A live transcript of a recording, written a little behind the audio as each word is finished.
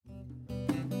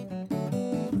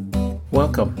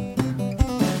Welcome.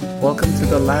 Welcome to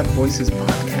the Lab Voices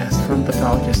podcast from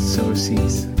Pathologists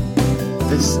Overseas.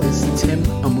 This is Tim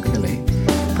Amukele,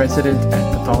 President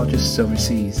at Pathologists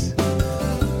Overseas.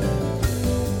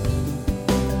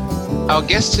 Our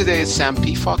guest today is Sam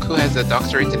Pefok, who has a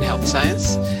doctorate in health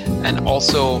science and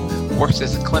also works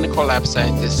as a clinical lab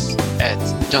scientist at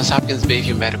Johns Hopkins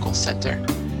Bayview Medical Center.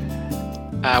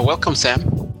 Welcome, Sam.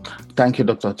 Thank you,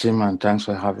 Dr. Tim, and thanks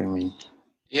for having me.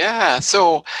 Yeah,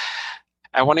 so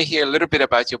I want to hear a little bit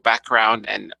about your background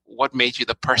and what made you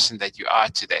the person that you are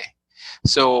today.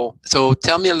 So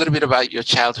tell me a little bit about your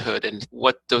childhood and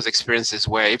what those experiences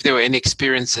were, if there were any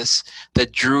experiences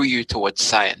that drew you towards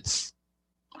science.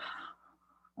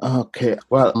 Okay,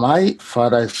 well, my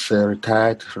father is a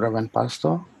retired Reverend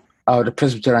Pastor of the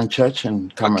Presbyterian Church in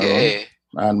Cameroon. Okay.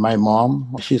 And my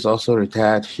mom, she's also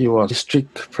retired. She was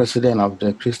district president of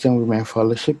the Christian Women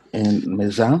Fellowship in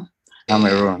Mezan,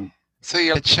 Cameroon. So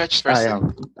you're a church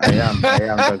person? I am,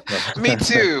 Doctor. Me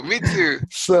too.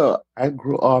 So I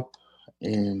grew up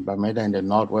in Bamenda in the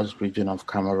northwest region of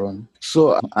Cameroon.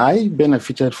 So I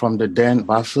benefited from the then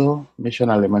Basel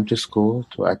Mission Elementary School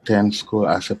to attend school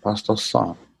as a pastor's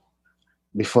son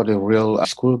before the real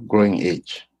school growing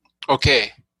age.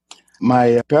 Okay.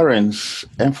 My parents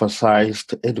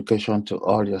emphasized education to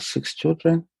all their 6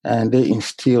 children, and they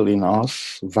instilled in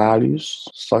us values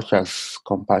such as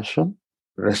compassion,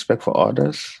 respect for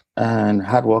others, and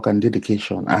hard work and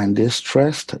dedication. And they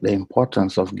stressed the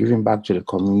importance of giving back to the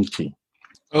community.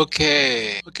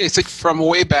 Okay. So from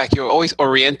way back, you're always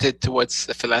oriented towards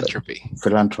philanthropy.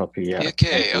 Philanthropy, yeah.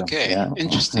 Okay. Yeah.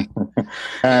 Interesting.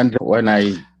 And when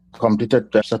I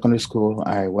completed the secondary school,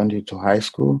 I went into high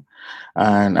school,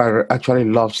 and I actually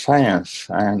loved science,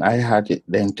 and I had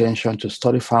the intention to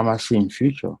study pharmacy in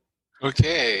future.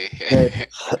 Okay.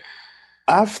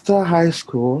 After high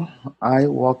school, I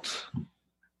worked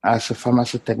as a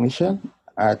pharmacy technician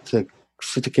at a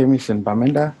city chemist in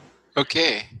Bamenda.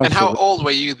 Okay. And how old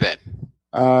were you then?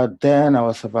 Then I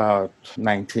was about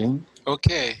 19.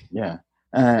 Okay. Yeah.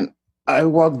 And I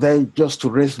worked there just to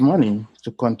raise money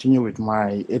to continue with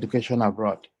my education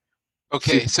abroad.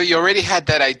 Okay. So you already had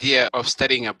that idea of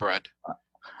studying abroad?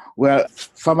 Well,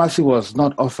 pharmacy was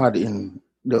not offered in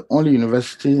the only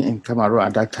university in Cameroon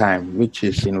at that time, which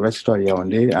is University of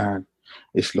Yaoundé, and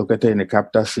it's located in the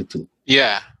capital city.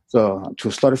 Yeah. So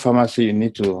to study pharmacy, you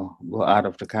need to go out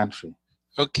of the country.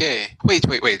 Okay. Wait.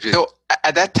 So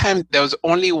at that time, there was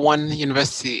only one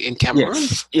university in Cameroon?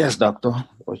 Yes, doctor.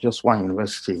 It was just one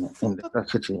university in the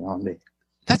city only.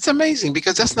 That's amazing,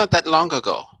 because that's not that long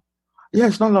ago. Yeah,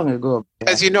 it's not long ago.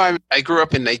 As you know, I grew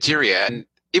up in Nigeria, and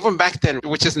even back then,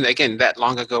 which isn't, again, that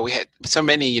long ago, we had so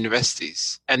many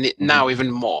universities, and now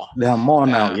even more. There are more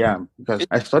now, because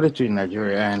I studied in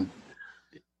Nigeria, and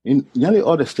nearly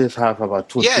all the states have about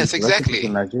 2 universities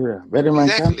in Nigeria. But in my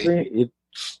country,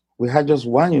 we had just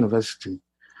one university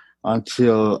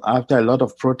until after a lot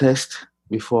of protest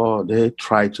before they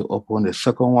tried to open the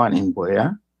second one in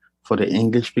Boya for the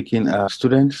English-speaking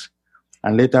students.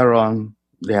 And later on,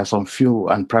 there are some few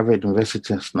and private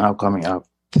universities now coming up.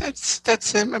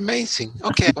 That's amazing.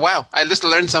 Okay, wow, I just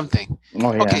learned something.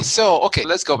 Oh, yeah. Okay,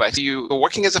 let's go back. So you were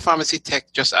working as a pharmacy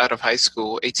tech just out of high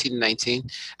school, 18, 19,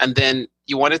 and then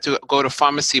you wanted to go to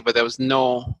pharmacy, but there was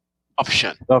no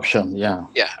option. Yeah.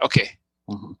 Yeah, okay.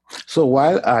 Mm-hmm. So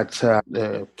while at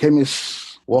the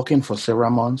chemist working for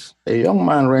several months, a young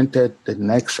man rented the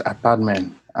next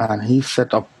apartment, and he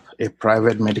set up a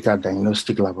private medical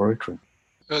diagnostic laboratory.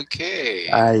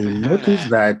 Okay. I noticed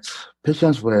that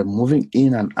patients were moving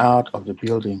in and out of the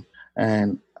building.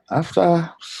 And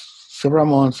after several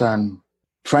months and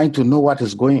trying to know what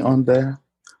is going on there,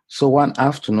 so one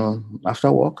afternoon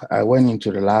after work, I went into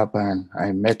the lab and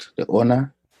I met the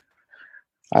owner.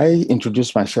 I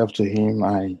introduced myself to him.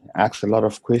 I asked a lot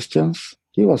of questions.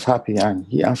 He was happy and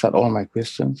he answered all my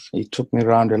questions. He took me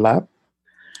around the lab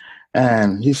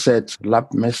and he said,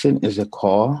 lab medicine is the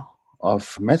core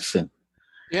of medicine.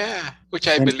 Yeah, which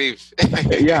I believe.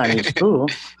 Yeah, and it's true.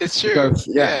 It's true. Because,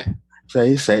 So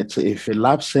he said, if a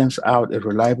lab sends out a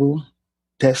reliable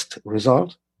test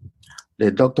result, the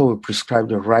doctor will prescribe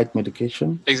the right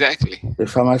medication. Exactly. The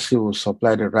pharmacy will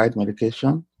supply the right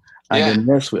medication, and the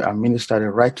nurse will administer the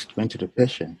right treatment to the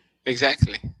patient.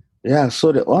 Exactly. Yeah,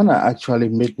 so the owner actually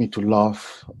made me to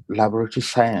love laboratory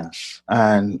science.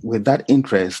 And with that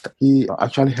interest, he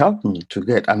actually helped me to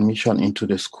get admission into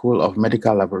the School of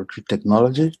Medical Laboratory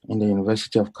Technology in the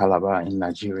University of Calabar in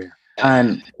Nigeria.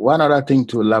 And one other thing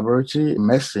to laboratory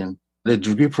medicine, the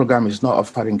degree program is not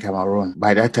offered in Cameroon.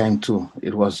 By that time too,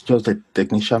 it was just a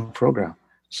technician program.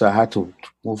 So I had to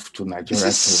move to Nigeria.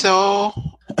 This is so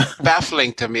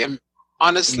baffling to me.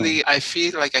 Honestly, I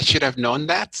feel like I should have known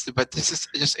that, but this is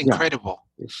just incredible.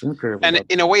 It's incredible. And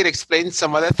in a way, it explains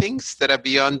some other things that are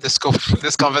beyond the scope of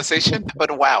this conversation.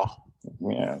 But wow.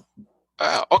 Yeah.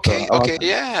 Okay.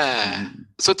 Yeah.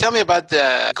 So tell me about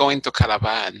the going to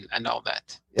Calabar and all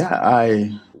that. Yeah,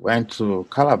 I went to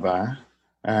Calabar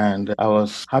and I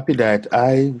was happy that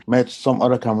I met some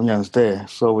other Cameroonians there.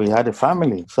 So we had a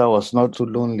family. So I was not too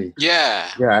lonely. Yeah.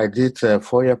 Yeah, I did a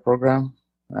 4-year program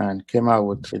and came out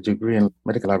with a degree in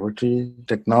medical laboratory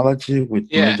technology with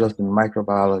majors in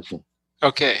microbiology.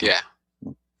 Okay. Yeah.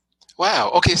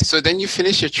 Wow. Okay. So then you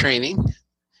finish your training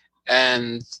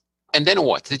and then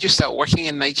what? Did you start working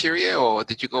in Nigeria or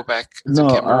did you go back to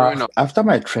Cameroon? After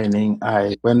my training,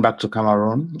 I went back to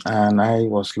Cameroon and I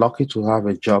was lucky to have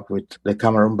a job with the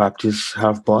Cameroon Baptist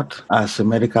Health Board as a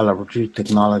medical laboratory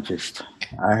technologist.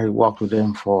 I worked with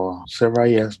them for several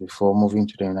years before moving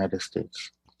to the United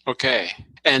States. Okay.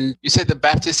 And you said the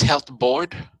Baptist Health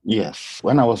Board? Yes.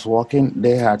 When I was working,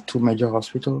 they had 2 major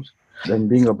hospitals, them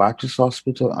being a Baptist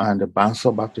hospital and the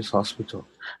Banso Baptist Hospital.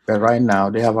 But right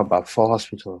now, they have about 4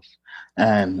 hospitals.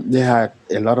 And they had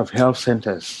a lot of health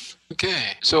centers.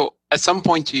 Okay. So at some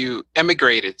point you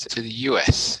emigrated to the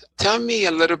US. Tell me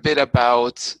a little bit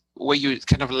about where you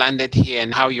kind of landed here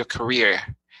and how your career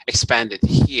expanded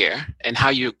here and how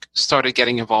you started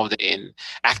getting involved in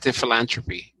active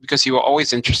philanthropy, because you were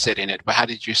always interested in it. But how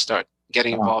did you start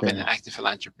getting involved in active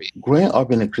philanthropy? Growing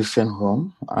up in a Christian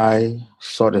home, I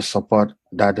saw the support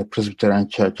that the Presbyterian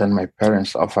Church and my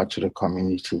parents offered to the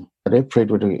community. They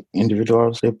prayed with the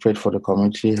individuals, they prayed for the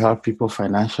community, help people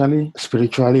financially,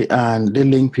 spiritually, and they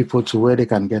link people to where they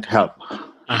can get help.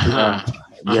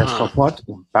 Their support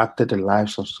impacted the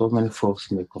lives of so many folks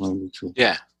in the community.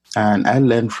 Yeah. And I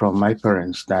learned from my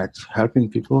parents that helping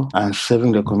people and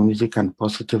serving the community can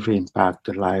positively impact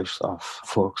the lives of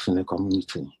folks in the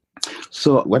community.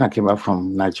 So when I came back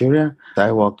from Nigeria,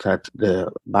 I worked at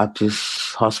the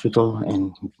Baptist Hospital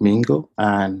in Mingo.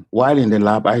 And while in the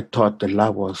lab, I thought the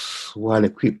lab was well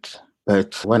equipped.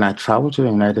 But when I traveled to the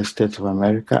United States of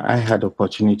America, I had the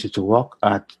opportunity to work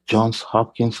at Johns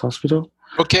Hopkins Hospital.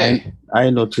 Okay. And I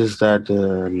noticed that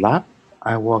the lab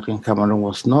I worked in Cameroon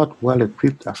was not well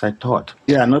equipped as I thought.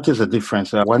 Yeah, I noticed a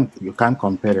difference. When you can't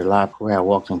compare the lab where I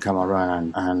worked in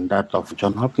Cameroon and that of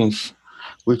Johns Hopkins,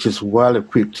 which is well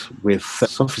equipped with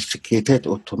sophisticated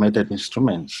automated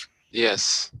instruments.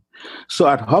 Yes. So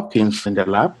at Hopkins in the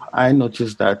lab, I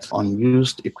noticed that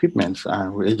unused equipment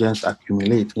and reagents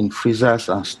accumulate in freezers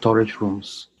and storage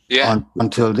rooms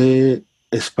until they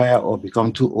expire or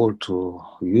become too old to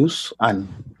use, and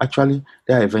actually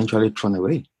they are eventually thrown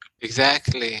away.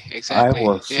 Exactly. I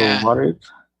was so worried.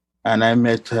 And I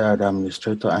met the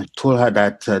administrator and told her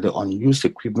that the unused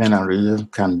equipment and reagents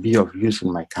can be of use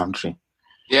in my country.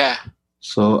 Yeah.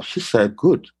 So she said,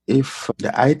 good, if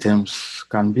the items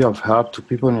can be of help to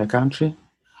people in your country,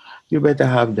 you better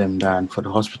have them than for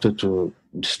the hospital to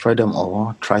destroy them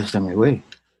or trash them away.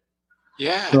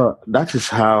 Yeah. So that is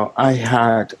how I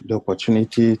had the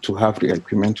opportunity to have the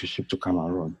equipment to ship to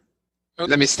Cameroon.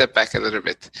 Let me step back a little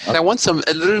bit. Okay. I want a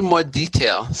little more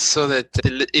detail so that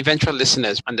the eventual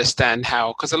listeners understand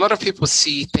how, because a lot of people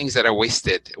see things that are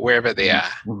wasted wherever they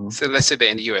are. Mm-hmm. So let's say they're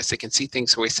in the US, they can see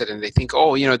things wasted and they think,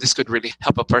 oh, this could really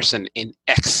help a person in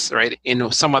X, right?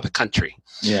 In some other country.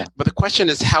 Yeah. But the question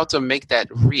is how to make that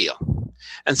real.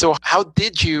 And so how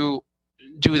did you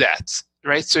do that?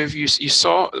 Right. So if you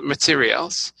saw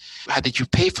materials, how did you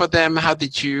pay for them? How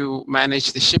did you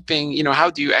manage the shipping? How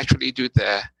do you actually do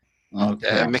the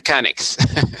mechanics?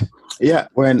 Yeah,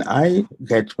 when I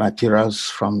get materials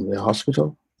from the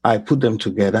hospital, I put them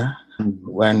together.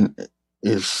 When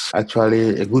it's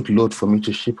actually a good load for me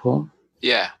to ship home,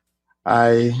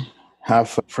 I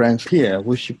have friends here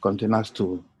who ship containers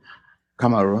to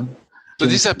Cameroon. So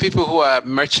these are people who are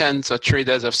merchants or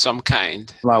traders of some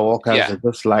kind. My workers, they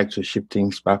just like to ship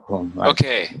things back home, like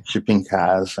shipping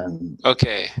cars and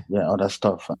other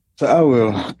stuff. So I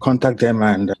will contact them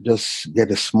and just get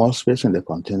a small space in the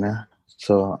container.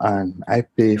 So, and I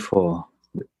pay for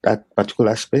that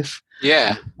particular space.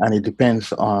 Yeah. And it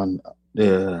depends on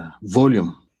the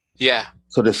volume. Yeah.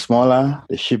 So the smaller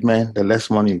the shipment, the less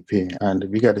money you pay. And the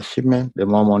bigger the shipment, the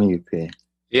more money you pay.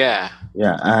 Yeah.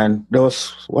 Yeah, and there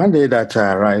was one day that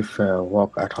I arrived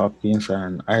work at Hopkins,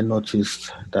 and I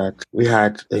noticed that we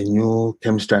had a new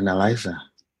chemistry analyzer.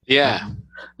 Yeah.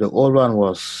 The old one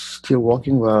was still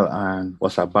working well and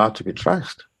was about to be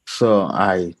trashed. So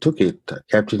I took it,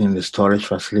 kept it in the storage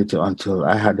facility until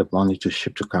I had the money to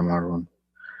ship to Cameroon.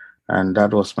 And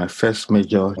that was my first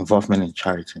major involvement in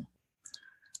charity.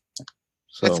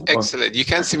 So, that's excellent. You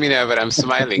can't see me now, but I'm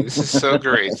smiling. This is so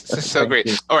great. This is so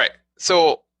great. All right.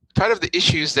 So part of the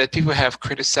issues that people have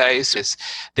criticized is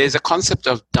there's a concept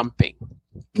of dumping.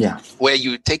 Yeah. Where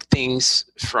you take things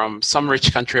from some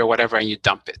rich country or whatever and you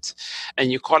dump it.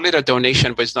 And you call it a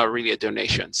donation, but it's not really a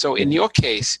donation. So in your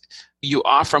case, you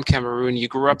are from Cameroon, you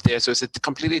grew up there, so it's a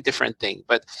completely different thing.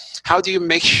 But how do you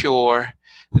make sure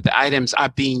that the items are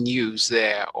being used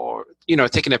there or,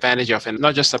 taken advantage of and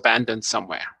not just abandoned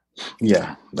somewhere?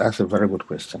 Yeah, that's a very good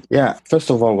question. Yeah, first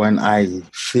of all, when I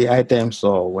see items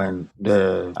or when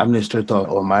the administrator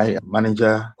or my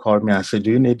manager called me and said,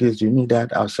 do you need this? Do you need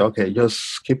that? I'll say, okay,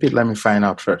 just keep it. Let me find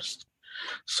out first.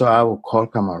 So I will call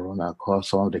Cameroon. I'll call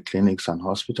some of the clinics and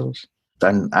hospitals.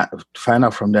 And I find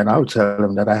out from them, I will tell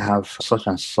them that I have such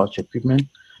and such equipment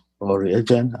or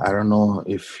reagent. I don't know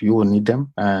if you will need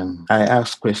them. And I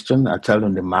ask questions. I tell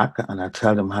them the mark and I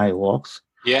tell them how it works.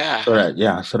 Yeah. So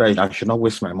that I should not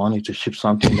waste my money to ship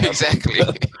something that exactly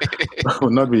will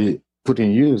not be put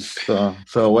in use.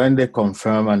 So when they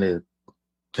confirm and they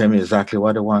tell me exactly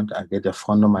what they want, I get their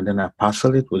phone number and then I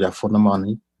parcel it with their phone number on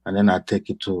it. And then I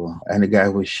take it to any guy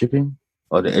who is shipping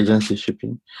or the agency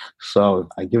shipping. So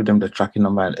I give them the tracking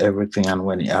number and everything. And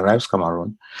when it arrives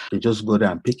Cameroon, they just go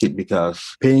there and pick it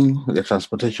because paying the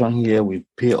transportation here, we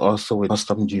pay also with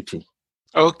custom duty.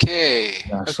 Okay.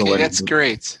 Yeah, okay, that's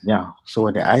great. Yeah. So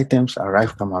when the items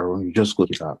arrive Cameroon, you just go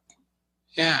pick it up.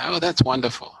 Yeah. Oh, that's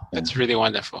wonderful. That's really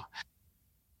wonderful.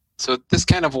 So this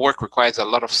kind of work requires a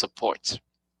lot of support.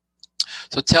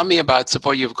 So tell me about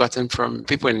support you've gotten from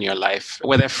people in your life,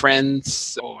 whether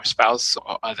friends or spouse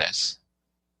or others.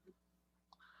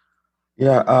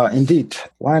 Yeah, indeed.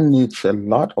 One needs a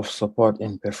lot of support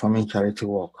in performing charity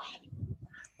work.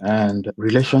 And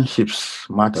relationships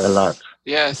matter a lot.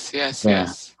 Yes, yes,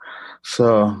 yes.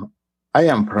 So I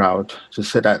am proud to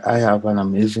say that I have an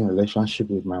amazing relationship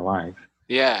with my wife.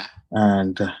 Yeah.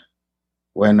 And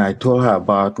when I told her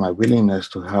about my willingness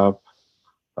to help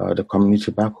the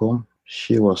community back home,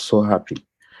 she was so happy.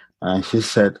 And she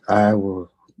said, I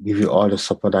will give you all the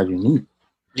support that you need.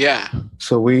 Yeah.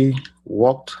 So we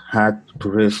worked hard to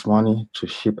raise money to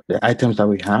ship the items that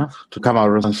we have to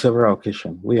Cameroon on several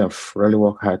occasions. We have really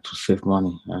worked hard to save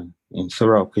money. And in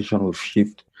several occasions, we've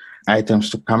shipped items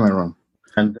to Cameroon.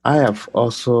 And I have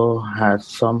also had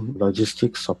some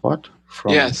logistic support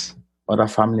from other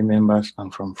family members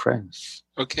and from friends.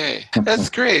 Okay, that's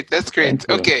great. That's great.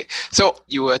 Okay, so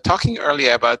you were talking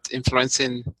earlier about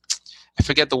influencing, I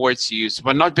forget the words you used,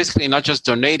 but not just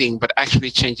donating, but actually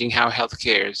changing how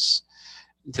healthcare is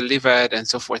delivered and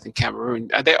so forth in Cameroon.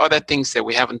 Are there other things that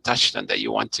we haven't touched on that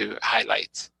you want to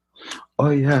highlight? Oh,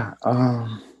 yeah.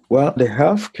 Well, the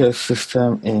healthcare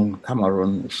system in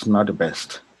Cameroon is not the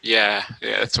best. Yeah,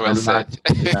 that's well said.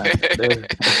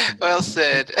 Well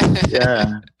said.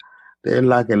 Yeah, they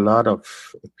lack a lot of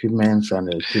equipment, and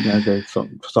the equipment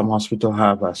that some hospitals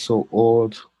have are so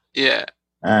old. Yeah.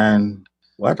 And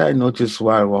what I noticed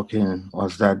while working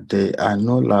was that there are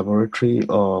no laboratory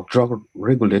or drug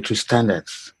regulatory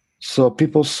standards. So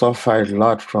people suffer a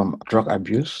lot from drug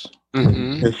abuse,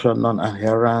 medication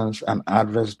non-adherence, and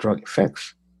adverse drug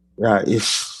effects. Yeah,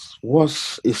 it's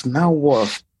now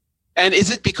worse. And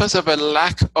is it because of a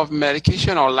lack of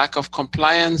medication or lack of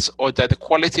compliance, or that the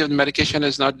quality of the medication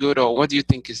is not good, or what do you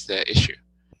think is the issue?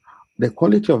 The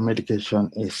quality of medication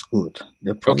is good.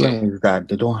 The problem is that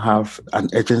they don't have an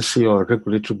agency or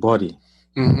regulatory body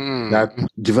that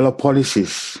develop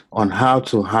policies on how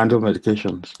to handle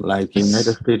medications. Like in the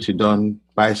United States, you don't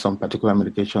buy some particular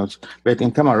medications, but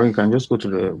in Cameroon, you can just go to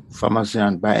the pharmacy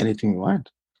and buy anything you want.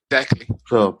 Exactly.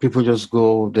 So people just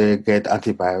go, they get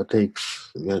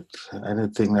antibiotics, get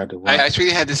anything that they want. I actually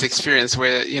had this experience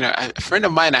where, a friend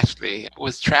of mine actually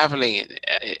was traveling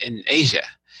in Asia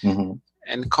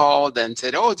and called and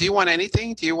said, "Oh, do you want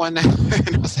anything? Do you want?" And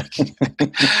I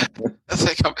was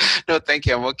like, "No, thank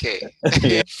you, I'm okay."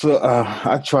 So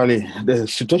actually, the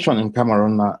situation in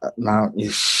Cameroon now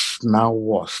is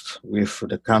worse with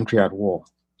the country at war.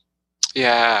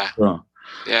 Yeah. So,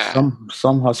 yeah.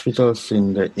 Some hospitals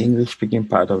in the English-speaking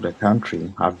part of the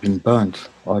country have been burnt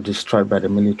or destroyed by the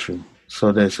military.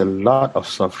 So there's a lot of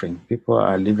suffering. People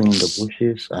are living in the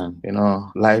bushes and,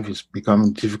 life is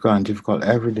becoming difficult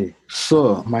every day.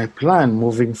 So my plan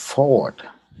moving forward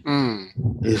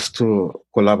is to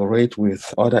collaborate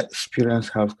with other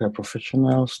experienced healthcare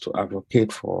professionals to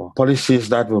advocate for policies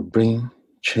that will bring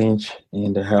change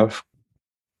in the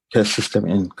healthcare system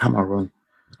in Cameroon.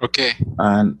 Okay.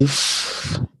 And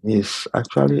this is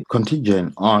actually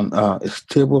contingent on a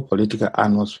stable political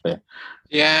atmosphere.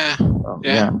 Yeah.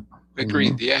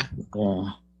 Agreed. Yeah.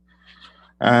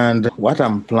 And what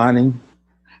I'm planning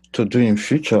to do in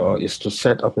future is to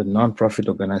set up a non-profit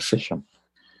organization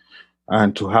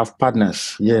and to have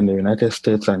partners here in the United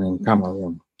States and in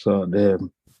Cameroon. So the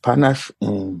partners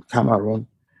in Cameroon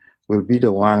will be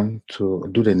the one to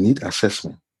do the need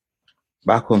assessment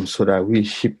back home so that we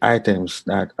ship items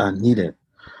that are needed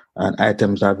and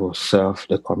items that will serve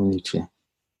the community.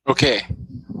 Okay.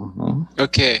 Mm-hmm.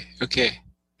 Okay.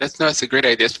 That's a great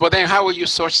idea. But then how will you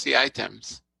source the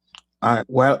items?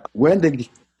 Well, when they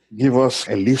give us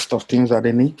a list of things that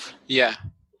they need, yeah.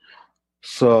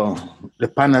 So the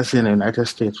partners in the United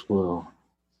States will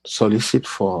solicit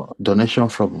for donation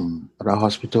from other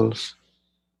hospitals.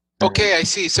 Okay, I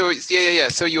see. So yeah.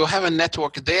 So you'll have a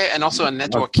network there and also a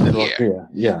network here.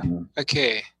 Yeah.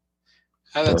 Okay.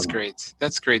 Oh, that's great.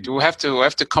 That's great. We'll have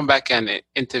to come back and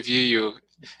interview you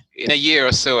in a year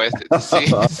or so to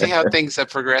see how things are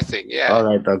progressing. Yeah. All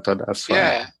right, Doctor. That's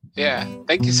fine. Yeah.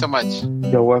 Thank you so much.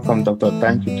 You're welcome, Doctor.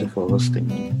 Thank you too for hosting.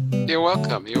 You're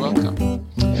welcome.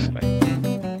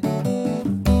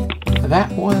 That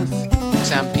was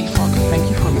Sam Pefok. Thank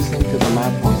you for listening to the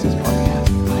Lab Voices podcast.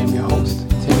 I am your host,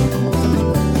 Tim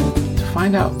Amukele. To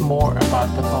find out more about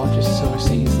pathologists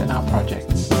overseas and our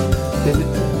projects, visit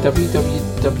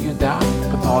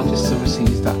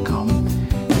www.pathologistoverseas.com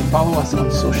and follow us on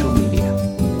social media.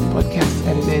 Podcast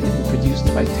edited and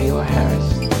produced by Taylor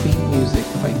Harris. Theme music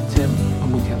by Tim